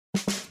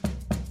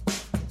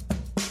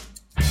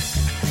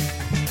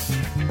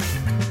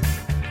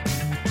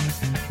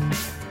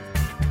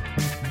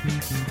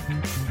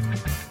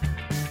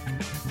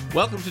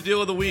Welcome to Deal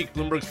of the Week,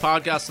 Bloomberg's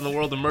podcast on the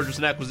world of mergers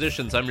and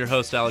acquisitions. I'm your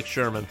host, Alex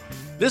Sherman.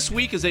 This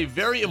week is a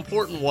very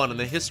important one in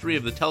the history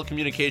of the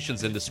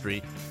telecommunications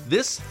industry.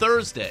 This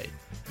Thursday,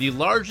 the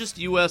largest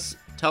U.S.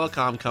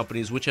 telecom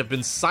companies, which have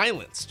been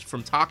silenced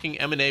from talking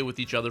M&A with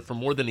each other for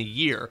more than a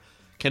year,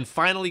 can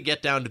finally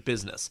get down to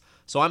business.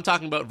 So I'm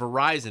talking about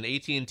Verizon,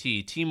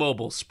 AT&T,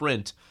 T-Mobile,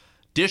 Sprint,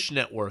 Dish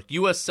Network,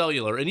 U.S.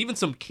 Cellular, and even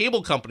some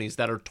cable companies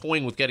that are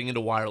toying with getting into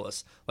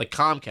wireless, like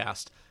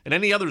Comcast, and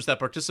any others that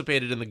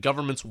participated in the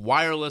government's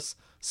wireless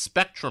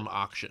spectrum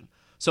auction.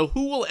 So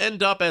who will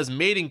end up as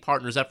mating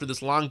partners after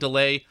this long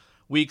delay?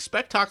 We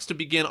expect talks to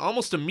begin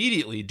almost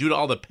immediately due to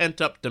all the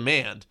pent-up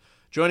demand.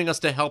 Joining us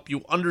to help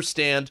you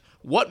understand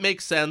what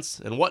makes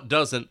sense and what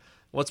doesn't,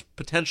 what's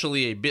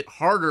potentially a bit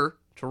harder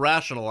to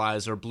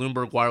rationalize, are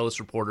Bloomberg wireless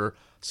reporter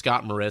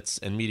Scott Moritz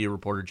and media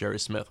reporter Gerry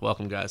Smith.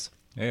 Welcome, guys.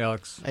 Hey,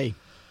 Alex. Hey.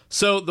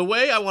 So the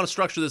way I want to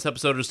structure this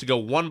episode is to go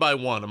one by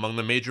one among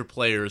the major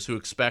players who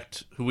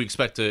we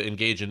expect to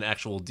engage in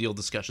actual deal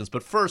discussions.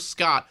 But first,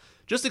 Scott,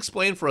 just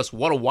explain for us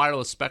what a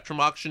wireless spectrum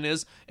auction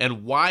is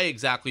and why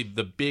exactly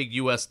the big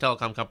U.S.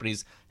 telecom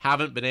companies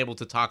haven't been able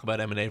to talk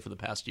about M&A for the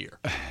past year.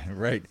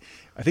 Right.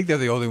 I think they're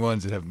the only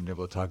ones that haven't been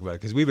able to talk about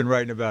it because we've been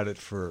writing about it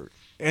for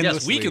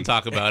endlessly. Yes, we can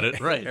talk about it,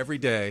 right. Every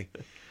day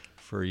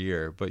for a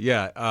year. But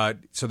yeah,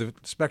 so the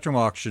spectrum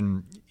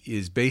auction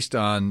is based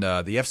on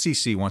the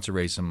FCC wants to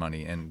raise some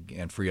money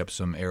and free up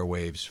some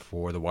airwaves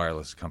for the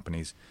wireless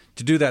companies.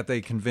 To do that,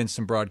 they convinced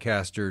some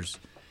broadcasters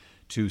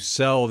to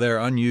sell their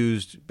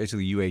unused,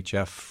 basically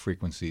UHF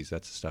frequencies.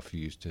 That's the stuff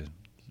you used to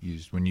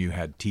use when you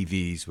had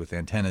TVs with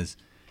antennas.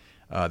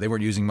 They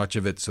weren't using much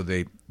of it, so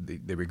they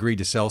agreed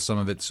to sell some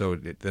of it. So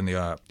then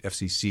the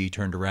FCC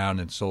turned around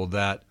and sold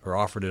that, or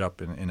offered it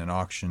up in an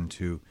auction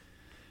to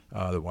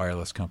the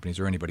wireless companies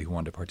or anybody who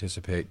wanted to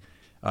participate.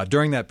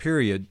 During that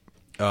period,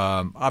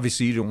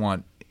 obviously you don't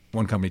want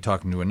one company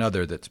talking to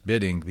another that's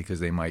bidding because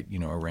they might,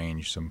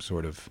 arrange some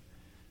sort of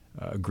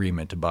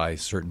agreement to buy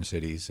certain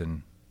cities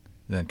and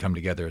then come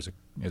together as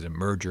a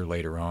merger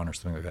later on or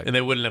something like that. And they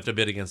wouldn't have to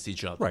bid against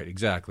each other. Right,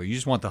 exactly. You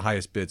just want the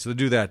highest bid. So to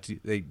do that,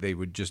 they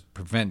would just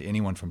prevent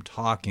anyone from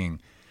talking.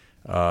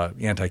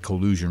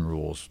 Anti-collusion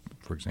rules,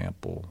 for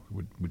example,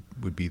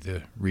 would be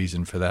the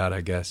reason for that,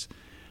 I guess.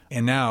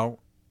 And now,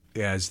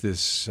 as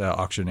this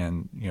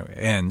auction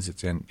ends,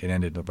 it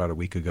ended about a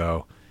week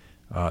ago.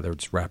 They're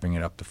just wrapping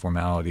it up, the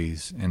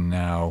formalities, and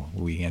now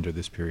we enter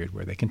this period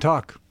where they can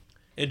talk.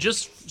 And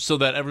just so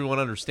that everyone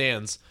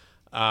understands,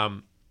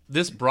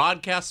 this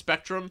broadcast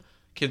spectrum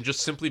can just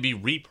simply be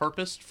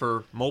repurposed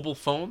for mobile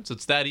phones.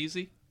 It's that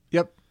easy?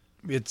 Yep.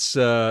 It's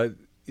the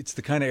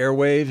kind of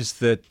airwaves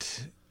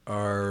that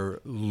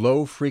are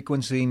low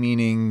frequency,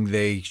 meaning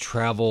they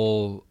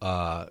travel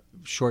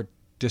short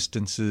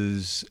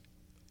distances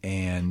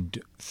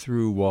and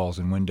through walls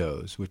and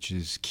windows, which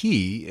is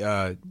key.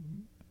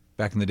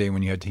 Back in the day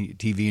when you had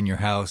TV in your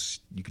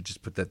house, you could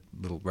just put that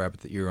little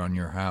rabbit ear on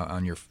your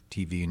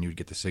TV and you would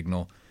get the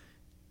signal,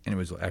 and it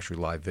was actually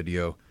live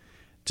video.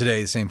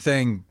 Today, the same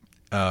thing,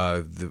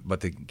 but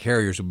the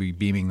carriers will be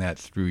beaming that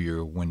through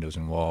your windows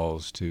and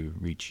walls to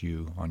reach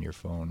you on your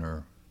phone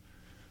or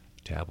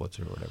tablets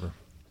or whatever.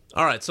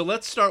 All right, so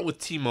let's start with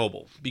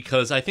T-Mobile,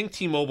 because I think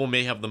T-Mobile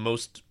may have the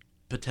most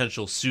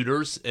potential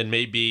suitors and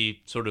may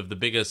be sort of the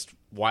biggest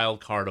wild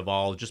card of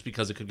all, just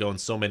because it could go in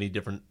so many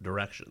different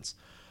directions.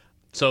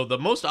 So the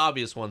most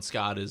obvious one,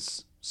 Scott,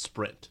 is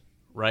Sprint,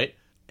 right?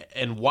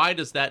 And why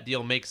does that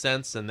deal make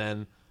sense? And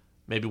then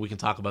maybe we can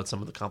talk about some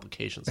of the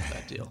complications of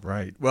that deal.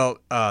 Right. Well,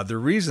 the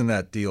reason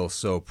that deal is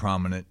so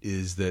prominent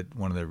is that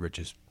one of the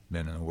richest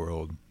men in the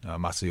world,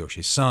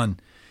 Masayoshi Son,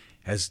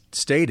 has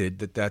stated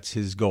that that's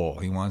his goal.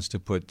 He wants to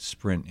put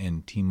Sprint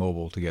and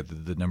T-Mobile together,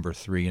 the number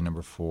 3 and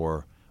number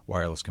 4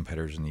 wireless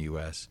competitors in the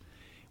U.S.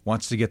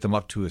 Wants to get them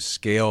up to a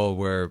scale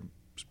where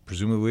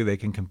presumably they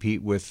can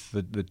compete with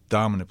the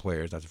dominant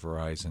players. That's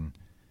Verizon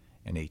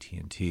and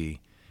AT&T.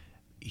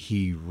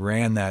 He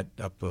ran that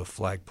up a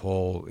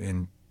flagpole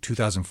in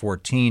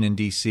 2014 in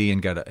D.C.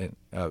 and got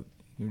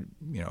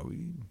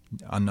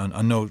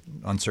on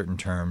uncertain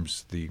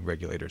terms. The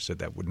regulator said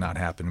that would not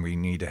happen. We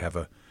need to have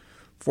a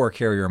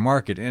 4-carrier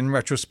market. In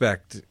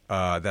retrospect,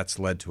 that's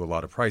led to a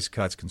lot of price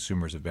cuts.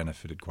 Consumers have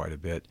benefited quite a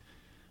bit.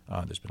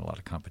 There's been a lot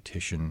of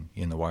competition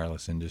in the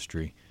wireless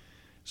industry.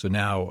 So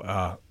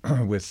now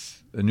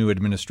with a new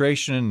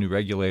administration, new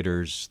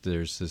regulators,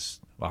 there's this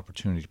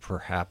opportunity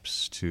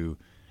perhaps to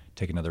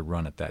take another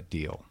run at that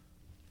deal.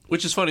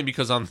 Which is funny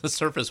because on the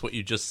surface what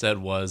you just said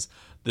was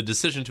the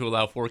decision to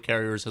allow 4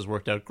 carriers has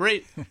worked out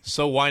great,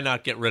 so why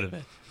not get rid of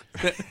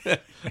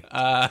it?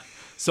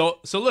 So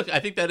look, I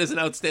think that is an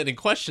outstanding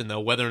question,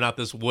 though, whether or not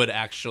this would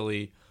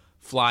actually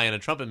fly in a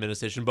Trump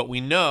administration. But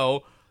we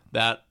know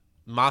that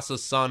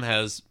Masa's son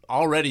has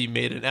already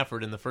made an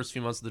effort in the first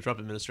few months of the Trump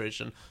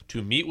administration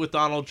to meet with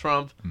Donald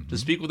Trump, to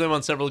speak with him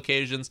on several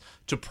occasions,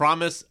 to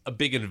promise a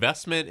big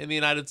investment in the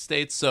United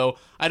States. So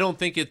I don't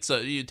think it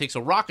takes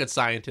a rocket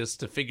scientist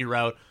to figure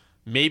out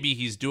maybe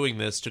he's doing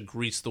this to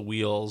grease the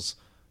wheels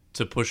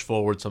to push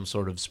forward some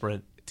sort of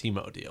Sprint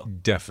T-Mo deal.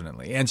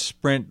 Definitely. And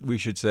Sprint, we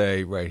should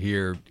say right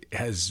here,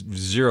 has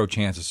zero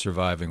chance of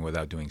surviving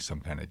without doing some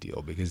kind of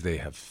deal because they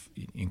have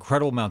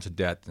incredible amounts of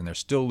debt and they're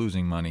still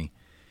losing money.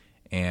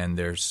 And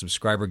their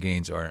subscriber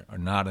gains are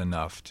not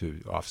enough to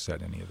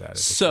offset any of that.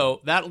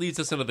 So that leads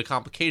us into the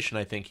complication,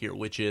 I think, here,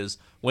 which is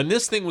when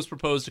this thing was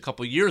proposed a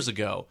couple of years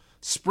ago,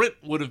 Sprint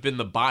would have been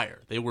the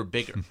buyer. They were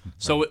bigger. Right.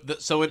 So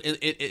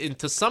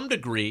to some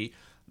degree,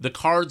 the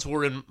cards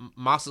were in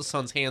Masa's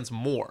son's hands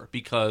more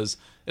because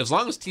as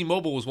long as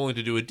T-Mobile was willing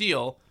to do a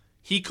deal,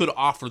 he could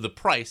offer the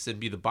price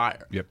and be the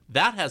buyer. Yep.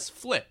 That has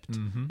flipped.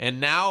 And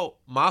now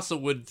Masa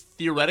would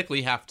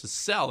theoretically have to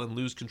sell and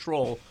lose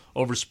control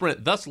over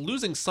Sprint, thus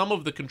losing some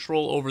of the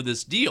control over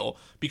this deal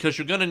because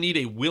you're going to need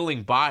a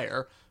willing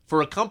buyer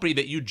for a company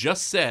that you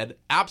just said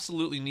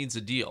absolutely needs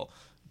a deal.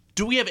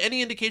 Do we have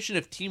any indication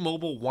if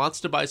T-Mobile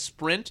wants to buy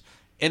Sprint?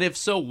 And if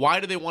so, why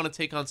do they want to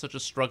take on such a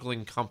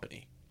struggling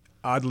company?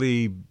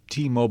 Oddly,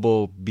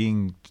 T-Mobile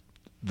being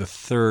the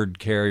third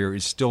carrier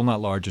is still not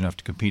large enough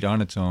to compete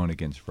on its own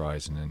against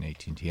Verizon and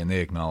AT&T, and they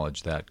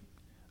acknowledge that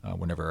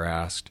whenever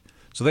asked.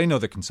 So they know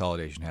that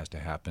consolidation has to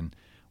happen,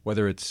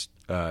 whether it's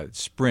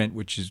Sprint,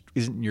 which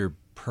isn't your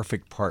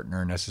perfect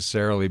partner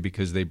necessarily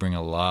because they bring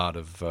a lot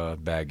of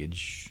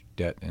baggage,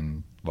 debt,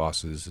 and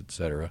losses, et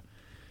cetera.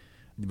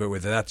 But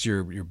whether that's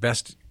your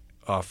best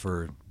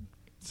offer,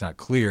 it's not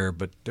clear.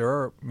 But there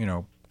are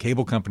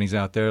cable companies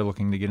out there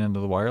looking to get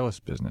into the wireless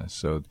business,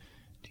 so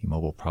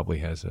T-Mobile probably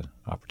has an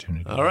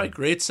opportunity. All right,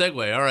 great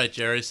segue. All right,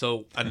 Gerry.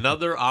 So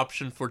another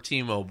option for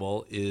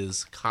T-Mobile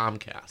is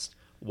Comcast.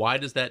 Why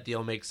does that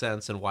deal make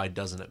sense, and why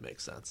doesn't it make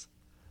sense?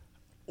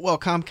 Well,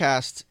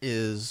 Comcast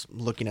is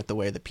looking at the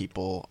way that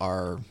people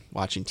are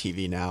watching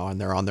TV now,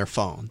 and they're on their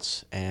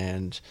phones.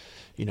 And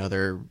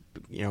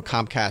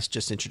Comcast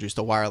just introduced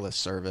a wireless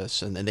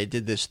service, and they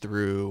did this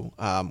through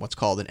what's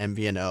called an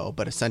MVNO.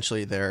 But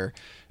essentially, they're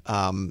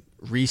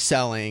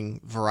reselling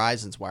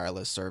Verizon's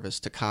wireless service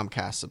to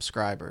Comcast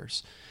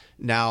subscribers.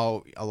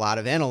 Now, a lot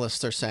of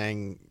analysts are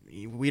saying,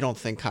 we don't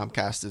think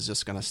Comcast is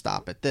just going to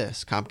stop at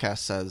this. Comcast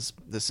says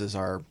this is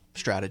our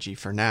strategy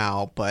for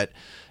now, but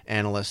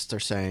analysts are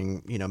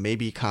saying,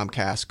 maybe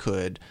Comcast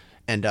could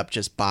end up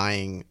just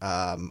buying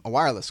a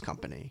wireless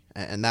company,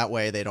 and that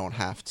way they don't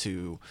have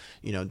to,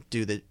 they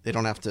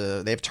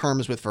have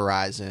terms with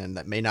Verizon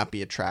that may not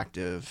be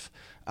attractive,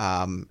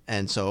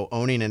 and so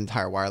owning an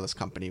entire wireless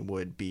company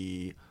would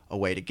be a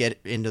way to get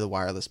into the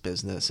wireless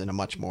business in a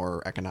much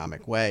more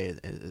economic way,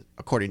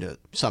 according to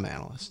some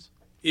analysts.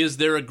 Is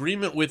their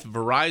agreement with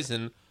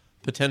Verizon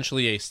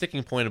potentially a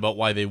sticking point about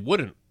why they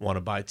wouldn't want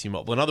to buy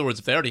T-Mobile? In other words,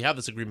 if they already have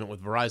this agreement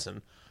with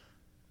Verizon,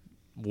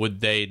 would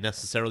they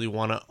necessarily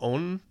want to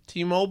own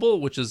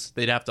T-Mobile? Which is,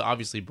 they'd have to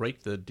obviously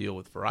break the deal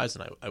with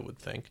Verizon, I would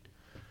think.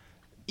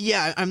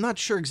 Yeah, I'm not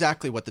sure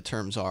exactly what the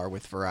terms are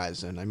with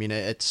Verizon. I mean,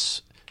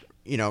 it's...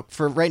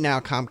 for right now,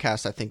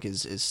 Comcast, I think,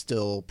 is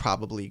still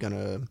probably going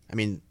to... I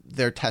mean,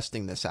 they're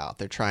testing this out.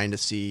 They're trying to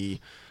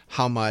see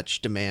how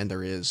much demand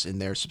there is in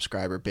their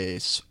subscriber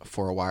base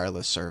for a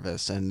wireless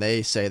service. And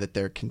they say that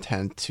they're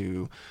content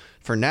to,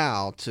 for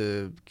now,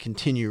 to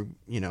continue,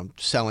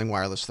 selling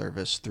wireless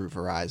service through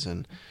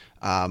Verizon.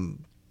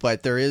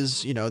 But there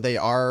is, they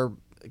are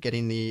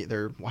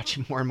they're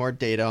watching more and more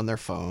data on their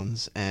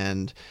phones.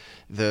 And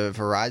the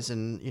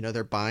Verizon,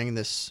 they're buying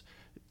this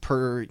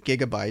per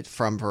gigabyte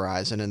from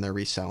Verizon and they're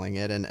reselling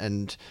it,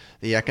 and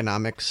the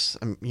economics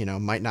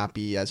might not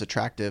be as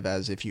attractive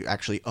as if you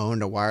actually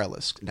owned a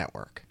wireless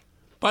network.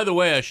 By the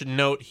way, I should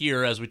note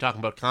here, as we talk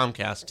about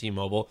Comcast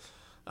T-Mobile,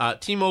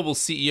 T-Mobile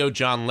CEO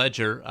John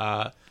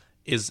Legere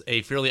is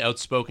a fairly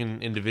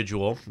outspoken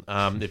individual.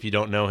 If you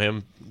don't know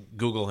him,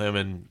 Google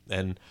him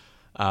and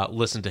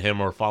listen to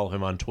him or follow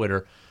him on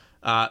Twitter.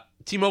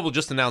 T-Mobile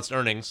just announced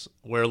earnings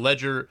where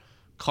Legere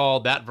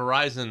called that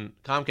Verizon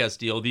Comcast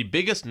deal the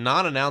biggest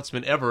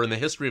non-announcement ever in the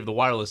history of the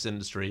wireless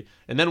industry,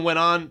 and then went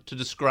on to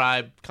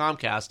describe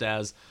Comcast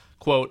as,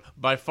 quote,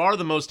 by far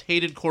the most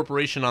hated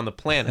corporation on the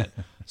planet.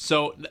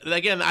 So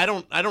again, I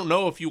don't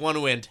know if you want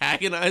to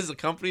antagonize a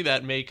company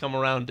that may come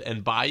around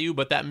and buy you,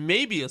 but that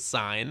may be a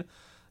sign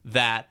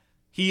that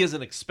he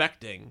isn't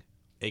expecting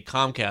a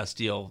Comcast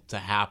deal to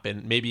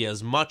happen, maybe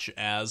as much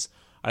as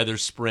either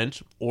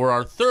Sprint or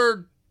our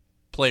third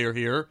player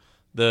here,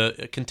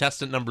 the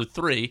contestant number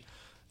 3,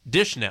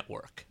 Dish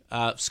Network.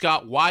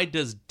 Scott, why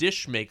does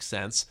Dish make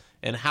sense,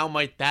 and how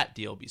might that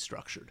deal be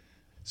structured?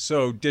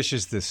 So Dish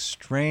is this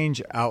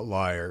strange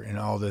outlier in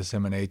all this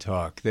M&A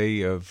talk. They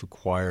have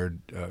acquired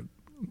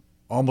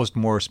almost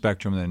more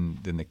spectrum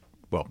than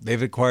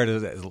they've acquired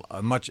as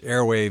much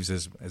airwaves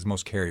as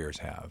most carriers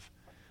have.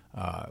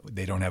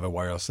 They don't have a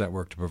wireless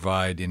network to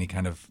provide any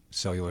kind of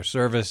cellular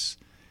service.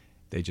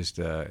 They just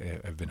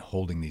have been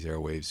holding these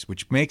airwaves,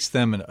 which makes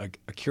them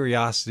a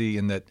curiosity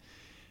in that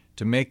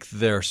to make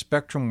their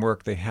spectrum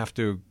work, they have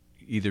to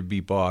either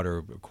be bought or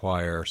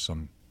acquire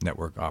some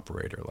network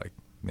operator. Like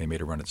they made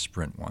a run at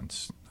Sprint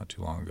once, not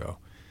too long ago.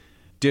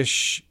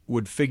 Dish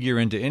would figure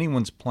into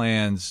anyone's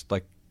plans,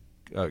 like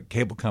a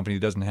cable company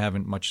that doesn't have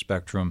much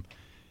spectrum.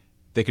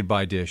 they could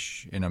buy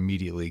Dish and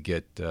immediately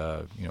get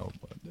a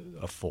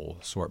full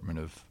assortment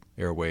of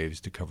airwaves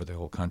to cover the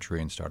whole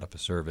country and start up a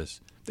service.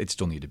 They'd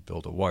still need to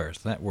build a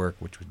wireless network,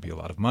 which would be a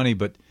lot of money,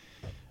 but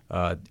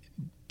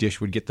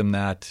Dish would get them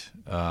that.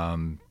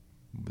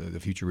 The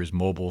future is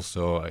mobile,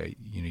 so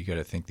you got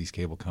to think these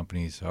cable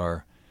companies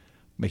are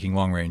making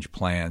long-range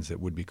plans that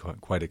would be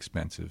quite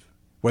expensive.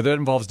 Whether that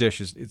involves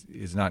Dish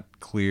is not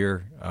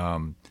clear.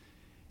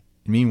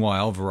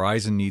 Meanwhile,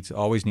 Verizon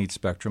always needs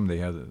spectrum. They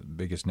have the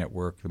biggest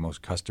network, the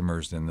most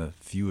customers, and the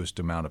fewest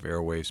amount of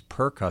airwaves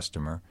per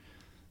customer.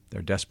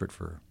 They're desperate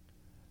for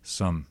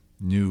some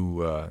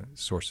new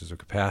sources of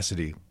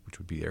capacity, which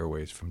would be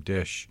airwaves from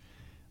Dish.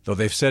 Though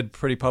they've said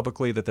pretty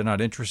publicly that they're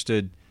not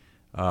interested.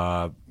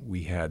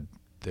 We had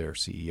their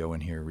CEO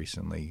in here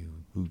recently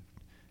who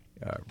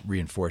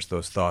reinforced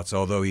those thoughts,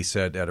 although he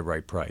said at a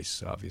right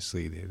price.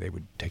 Obviously, they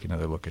would take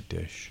another look at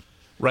Dish.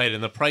 Right,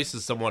 and the price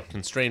is somewhat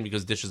constrained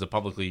because Dish is a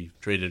publicly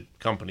traded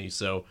company,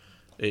 so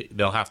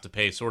they'll have to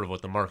pay sort of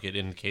what the market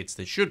indicates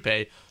they should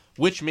pay,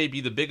 which may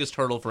be the biggest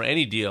hurdle for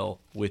any deal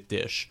with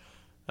Dish.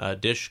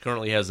 Dish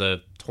currently has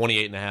a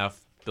 $28.5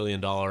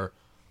 billion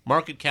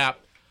market cap,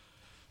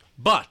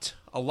 but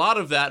a lot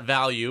of that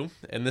value,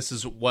 and this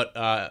is what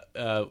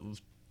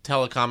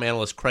telecom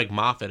analyst Craig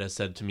Moffett has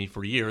said to me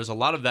for years, a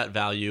lot of that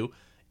value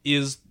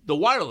is the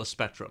wireless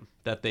spectrum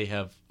that they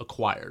have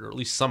acquired, or at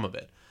least some of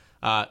it,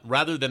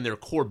 rather than their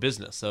core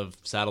business of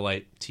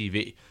satellite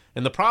TV.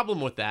 And the problem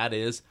with that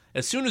is,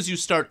 as soon as you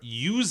start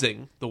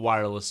using the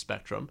wireless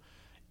spectrum,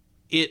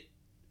 it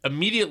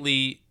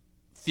immediately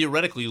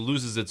theoretically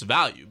loses its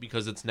value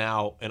because it's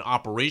now an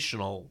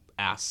operational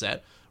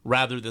asset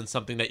rather than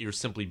something that you're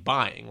simply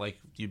buying, like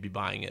you'd be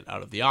buying it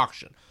out of the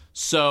auction.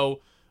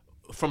 So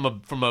from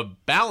a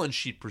balance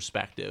sheet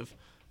perspective,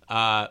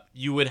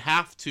 you would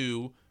have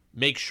to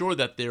make sure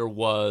that there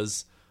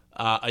was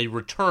a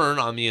return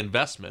on the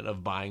investment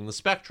of buying the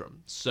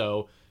spectrum.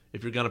 So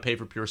if you're going to pay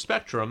for pure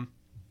spectrum,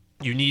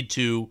 you need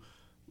to,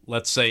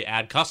 let's say,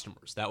 add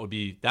customers.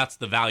 That's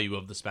the value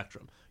of the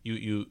spectrum.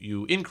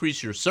 You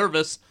increase your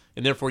service,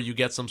 and therefore you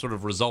get some sort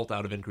of result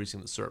out of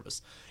increasing the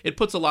service. It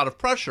puts a lot of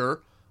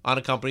pressure on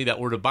a company that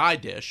were to buy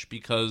Dish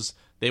because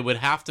they would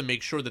have to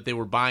make sure that they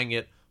were buying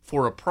it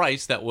for a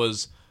price that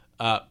was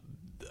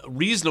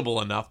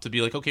reasonable enough to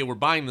be like, okay, we're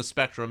buying the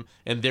spectrum,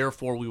 and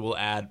therefore we will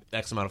add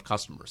X amount of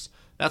customers.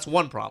 That's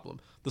one problem.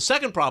 The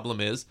second problem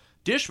is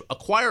Dish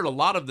acquired a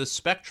lot of this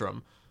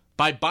spectrum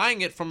by buying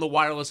it from the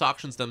wireless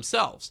auctions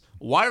themselves,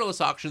 wireless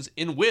auctions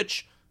in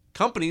which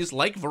companies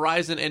like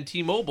Verizon and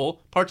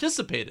T-Mobile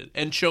participated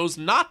and chose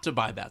not to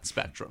buy that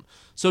spectrum.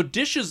 So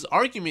Dish's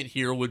argument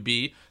here would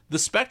be, the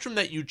spectrum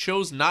that you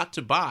chose not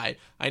to buy,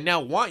 I now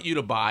want you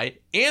to buy,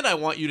 and I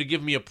want you to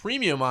give me a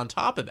premium on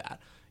top of that.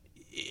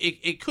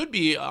 It could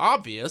be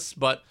obvious,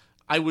 but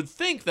I would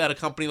think that a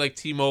company like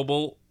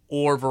T-Mobile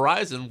or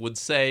Verizon would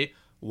say,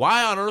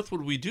 why on earth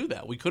would we do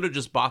that? We could have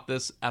just bought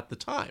this at the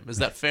time. Is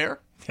that fair?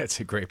 That's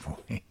a great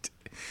point.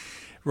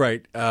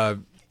 Right.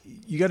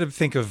 You got to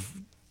think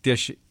of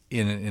Dish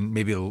in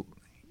maybe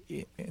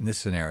in this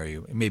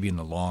scenario, maybe in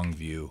the long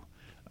view.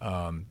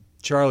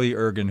 Charlie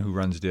Ergen, who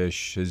runs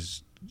Dish,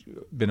 has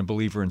been a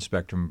believer in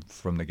spectrum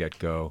from the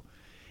get-go.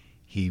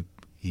 He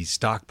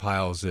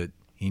stockpiles it.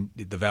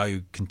 The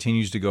value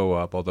continues to go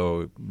up,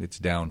 although it's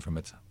down from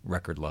its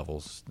record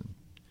levels.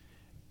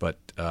 But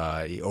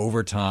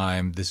over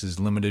time, this is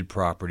limited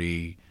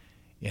property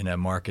in a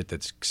market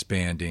that's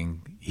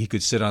expanding. He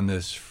could sit on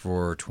this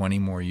for 20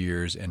 more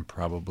years and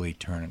probably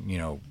turn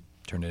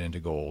it into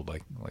gold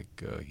like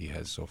he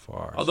has so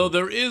far. Although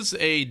there is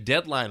a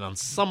deadline on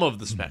some of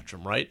the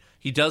spectrum, right?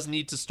 He does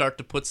need to start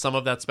to put some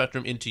of that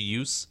spectrum into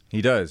use.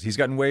 He does. He's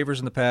gotten waivers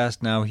in the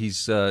past. Now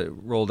he's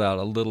rolled out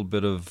a little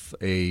bit of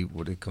a,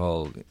 what do you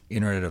call,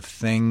 Internet of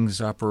Things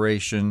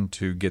operation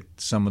to get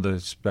some of the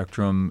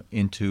spectrum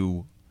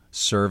into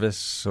service,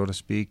 so to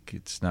speak.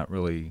 It's not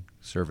really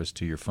service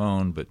to your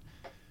phone, but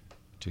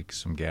to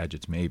some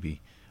gadgets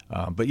maybe.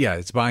 But yeah,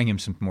 it's buying him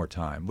some more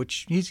time,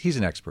 which he's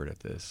an expert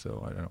at this,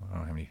 so I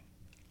don't have any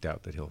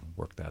doubt that he'll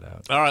work that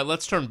out. All right,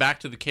 let's turn back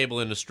to the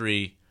cable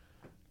industry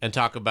and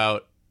talk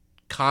about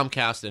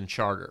Comcast and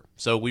Charter.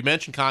 So we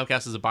mentioned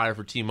Comcast as a buyer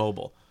for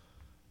T-Mobile.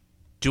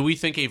 Do we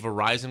think a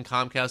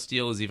Verizon-Comcast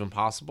deal is even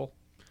possible?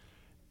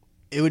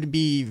 It would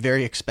be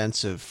very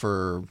expensive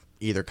for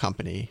either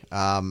company.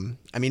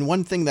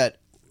 One thing that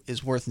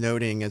is worth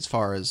noting as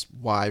far as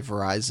why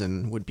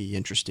Verizon would be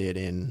interested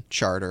in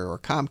Charter or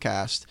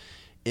Comcast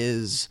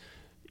is,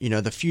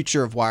 the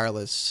future of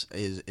wireless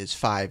is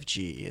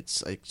 5G.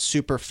 It's like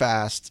super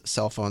fast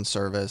cell phone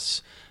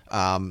service.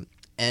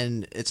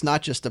 And it's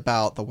not just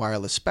about the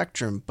wireless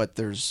spectrum, but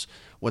there's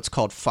what's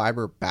called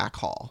fiber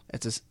backhaul.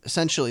 It's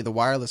essentially the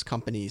wireless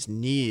companies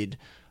need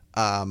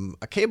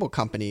a cable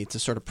company to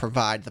sort of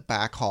provide the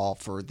backhaul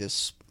for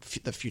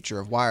the future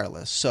of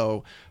wireless.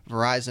 So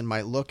Verizon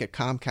might look at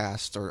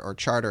Comcast or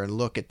Charter and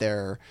look at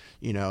their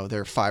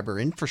fiber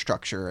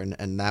infrastructure,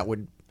 and that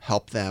would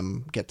help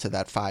them get to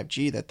that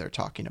 5G that they're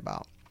talking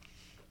about.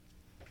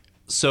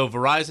 So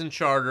Verizon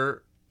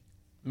Charter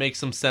makes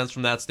some sense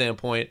from that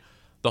standpoint.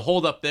 The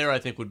holdup there, I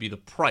think, would be the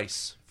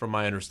price, from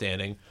my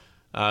understanding.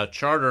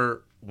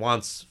 Charter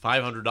wants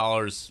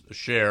 $500 a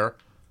share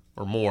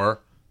or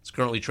more. It's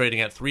currently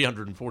trading at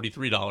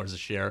 $343 a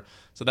share.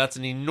 So that's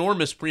an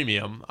enormous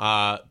premium,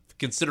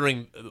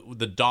 considering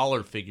the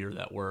dollar figure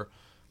that we're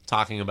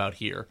talking about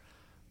here.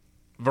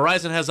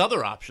 Verizon has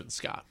other options,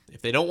 Scott.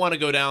 If they don't want to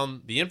go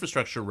down the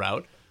infrastructure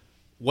route,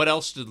 what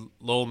else did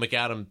Lowell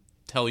McAdam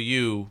tell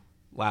you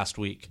last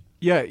week?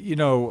 Yeah,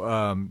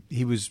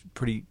 he was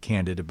pretty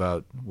candid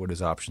about what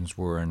his options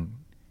were, and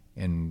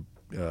in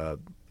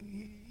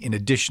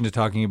addition to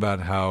talking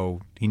about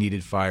how he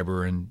needed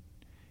fiber in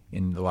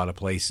a lot of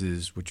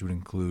places, which would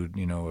include,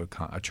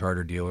 a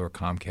Charter deal or a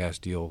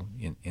Comcast deal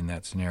in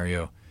that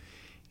scenario.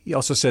 He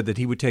also said that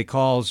he would take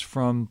calls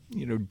from,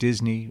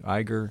 Disney,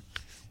 Iger,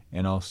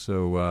 and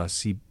also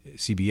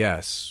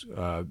CBS.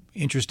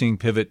 Interesting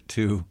pivot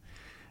to,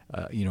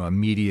 a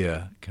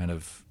media kind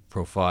of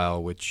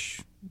profile,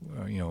 which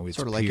it's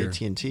sort of like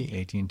AT&T.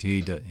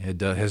 AT&T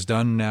has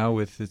done now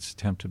with its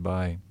attempt to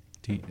buy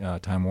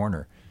Time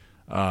Warner.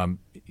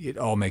 It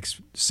all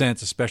makes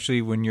sense,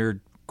 especially when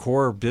your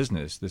core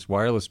business, this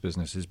wireless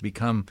business, has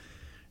become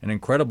an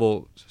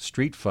incredible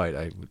street fight,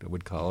 I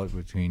would call it,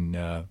 between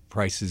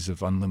prices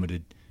of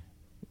unlimited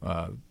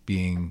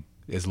being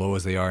as low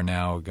as they are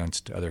now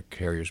against other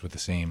carriers with the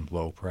same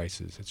low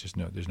prices. It's just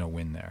there's no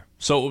win there.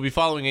 So we'll be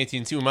following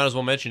AT&T. We might as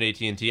well mention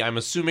AT&T. I'm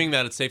assuming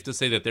that it's safe to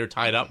say that they're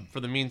tied up for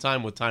the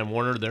meantime with Time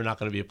Warner. They're not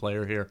going to be a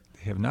player here.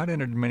 They have not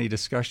entered many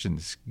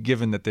discussions,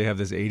 given that they have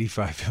this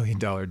 $85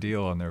 billion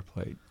deal on their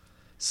plate.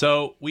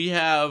 So we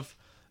have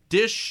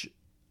Dish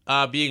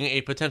being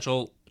a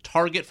potential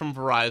target from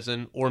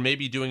Verizon, or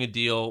maybe doing a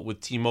deal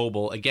with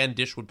T-Mobile. Again,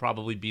 Dish would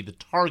probably be the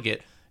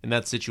target in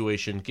that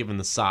situation, given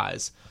the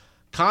size.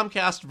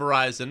 Comcast,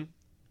 Verizon.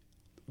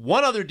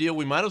 One other deal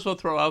we might as well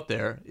throw out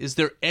there. Is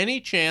there any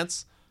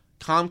chance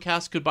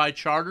Comcast could buy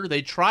Charter?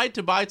 They tried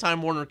to buy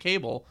Time Warner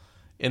Cable,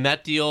 and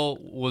that deal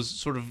was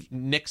sort of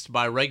nixed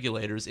by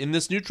regulators. In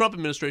this new Trump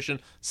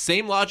administration,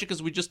 same logic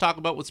as we just talked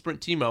about with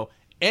Sprint T-Mo.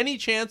 Any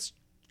chance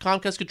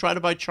Comcast could try to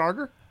buy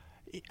Charter?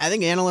 I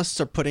think analysts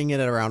are putting it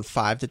at around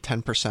 5 to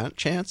 10%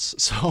 chance.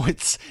 So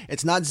it's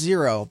not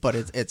zero, but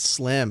it's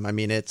slim. I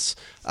mean, it's,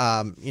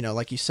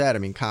 like you said,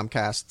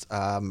 Comcast,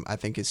 I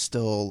think, is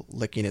still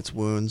licking its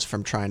wounds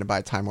from trying to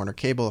buy Time Warner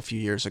Cable a few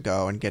years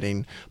ago and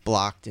getting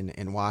blocked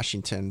in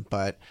Washington.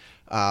 But,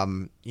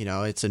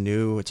 it's a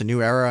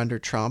new era under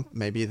Trump.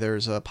 Maybe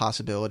there's a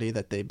possibility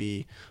that they'd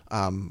be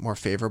more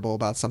favorable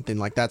about something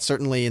like that.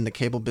 Certainly in the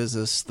cable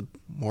business, the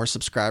more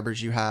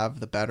subscribers you have,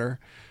 the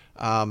better.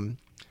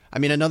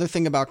 Another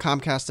thing about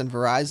Comcast and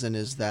Verizon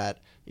is that,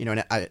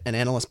 an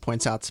analyst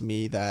points out to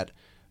me that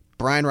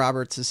Brian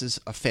Roberts, this is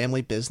a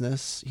family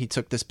business. He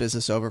took this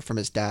business over from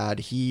his dad.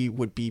 He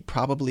would be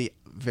probably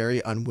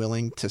very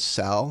unwilling to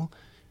sell.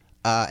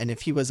 And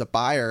if he was a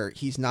buyer,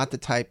 he's not the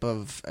type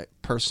of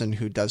person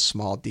who does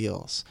small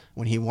deals.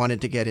 When he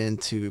wanted to get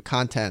into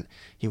content,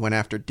 he went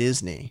after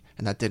Disney,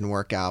 and that didn't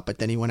work out. But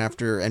then he went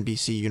after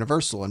NBC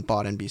Universal and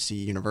bought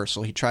NBC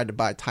Universal. He tried to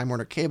buy Time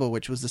Warner Cable,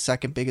 which was the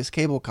second biggest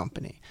cable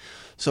company.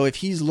 So if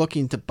he's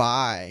looking to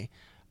buy,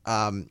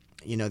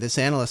 this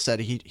analyst said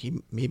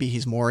he maybe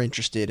he's more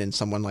interested in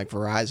someone like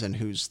Verizon,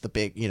 who's the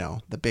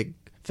big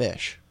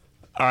fish.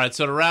 All right,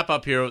 so to wrap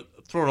up here,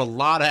 throwing a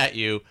lot at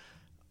you.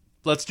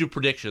 Let's do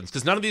predictions,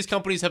 because none of these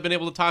companies have been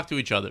able to talk to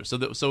each other. So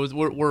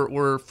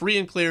we're free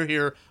and clear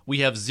here. We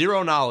have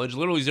zero knowledge,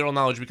 literally zero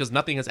knowledge, because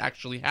nothing has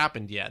actually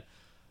happened yet.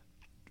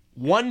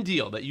 One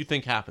deal that you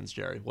think happens,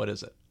 Gerry, what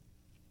is it?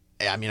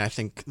 I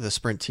think the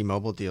Sprint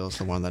T-Mobile deal is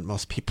the one that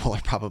most people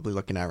are probably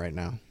looking at right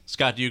now.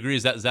 Scott, do you agree?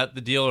 Is that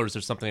the deal, or is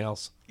there something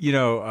else?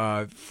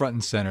 Front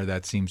and center,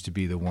 that seems to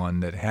be the one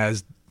that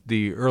has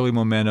the early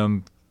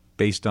momentum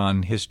based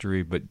on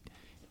history, but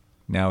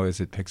now as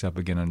it picks up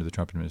again under the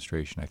Trump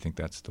administration, I think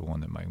that's the one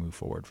that might move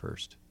forward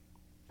first.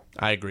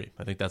 I agree.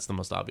 I think that's the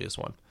most obvious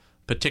one,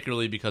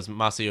 particularly because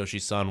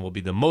Masayoshi Son will be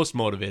the most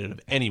motivated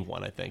of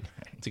anyone, I think,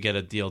 to get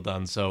a deal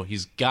done. So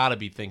he's got to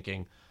be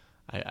thinking,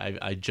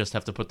 I just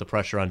have to put the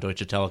pressure on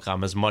Deutsche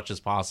Telekom as much as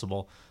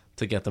possible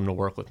to get them to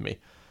work with me.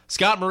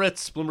 Scott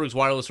Moritz, Bloomberg's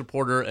wireless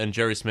reporter, and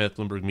Gerry Smith,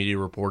 Bloomberg media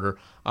reporter,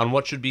 on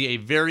what should be a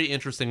very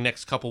interesting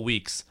next couple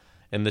weeks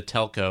in the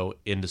telco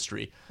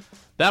industry.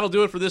 That'll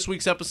do it for this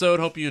week's episode.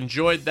 Hope you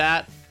enjoyed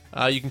that.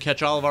 You can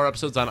catch all of our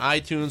episodes on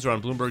iTunes or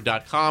on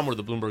Bloomberg.com or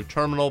the Bloomberg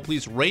Terminal.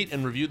 Please rate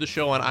and review the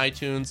show on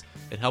iTunes.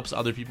 It helps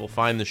other people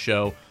find the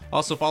show.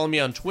 Also, follow me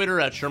on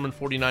Twitter at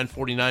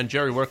Sherman4949.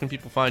 Gerry, where can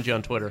people find you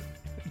on Twitter?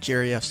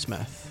 Gerry F.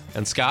 Smith.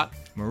 And Scott?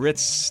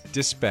 Moritz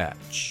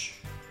Dispatch.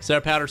 Sarah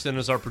Patterson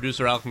is our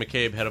producer. Alec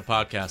McCabe, head of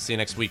podcast. See you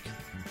next week.